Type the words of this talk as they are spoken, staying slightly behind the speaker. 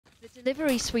The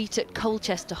delivery suite at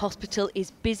Colchester Hospital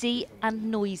is busy and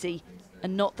noisy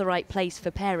and not the right place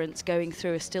for parents going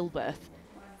through a stillbirth.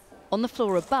 On the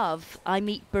floor above, I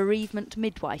meet bereavement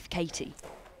midwife Katie.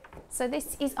 So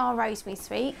this is our Rosemary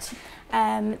suite.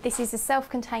 This is a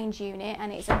self-contained unit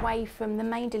and it's away from the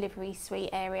main delivery suite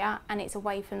area and it's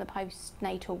away from the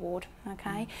postnatal ward.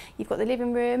 Okay, you've got the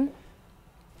living room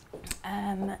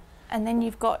and then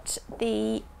you've got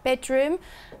the bedroom.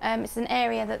 It's an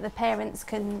area that the parents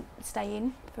can stay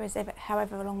in for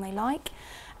however long they like.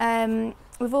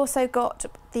 We've also got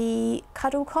the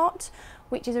cuddle cot,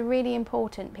 which is a really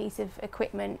important piece of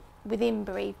equipment within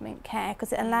bereavement care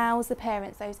because it allows the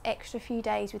parents those extra few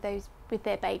days with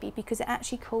their baby because it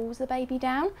actually cools the baby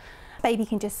down. Baby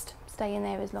can just stay in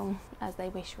there as long as they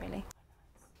wish, really.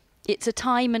 It's a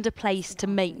time and a place to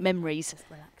make memories.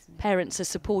 Parents are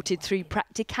supported through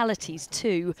practicalities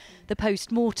too, the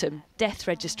post-mortem, death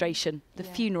registration, the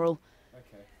funeral.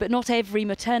 But not every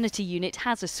maternity unit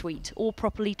has a suite or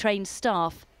properly trained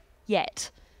staff,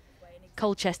 yet.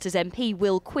 Colchester's MP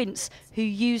Will Quince, who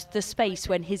used the space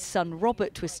when his son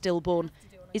Robert was stillborn,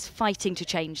 is fighting to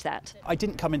change that. I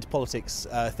didn't come into politics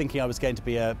thinking I was going to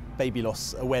be a baby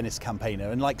loss awareness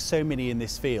campaigner, and like so many in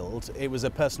this field, it was a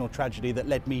personal tragedy that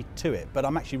led me to it. But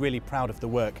I'm actually really proud of the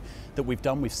work that we've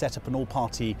done. We've set up an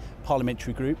all-party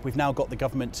parliamentary group. We've now got the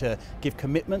government to give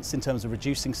commitments in terms of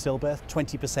reducing stillbirth,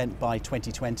 20% by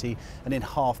 2020 and in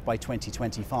half by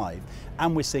 2025.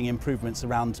 And we're seeing improvements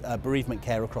around bereavement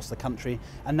care across the country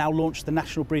and now launched the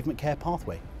National Bereavement Care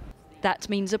Pathway. That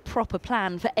means a proper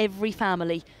plan for every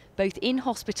family, both in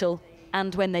hospital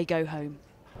and when they go home.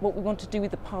 What we want to do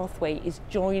with the pathway is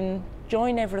join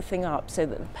everything up so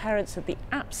that the parents are at the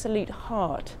absolute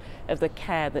heart of the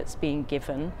care that's being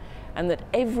given and that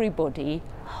everybody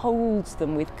holds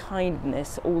them with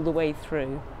kindness all the way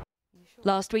through.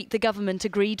 Last week the government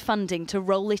agreed funding to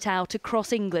roll it out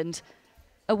across England,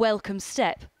 a welcome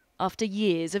step after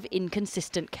years of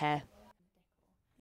inconsistent care.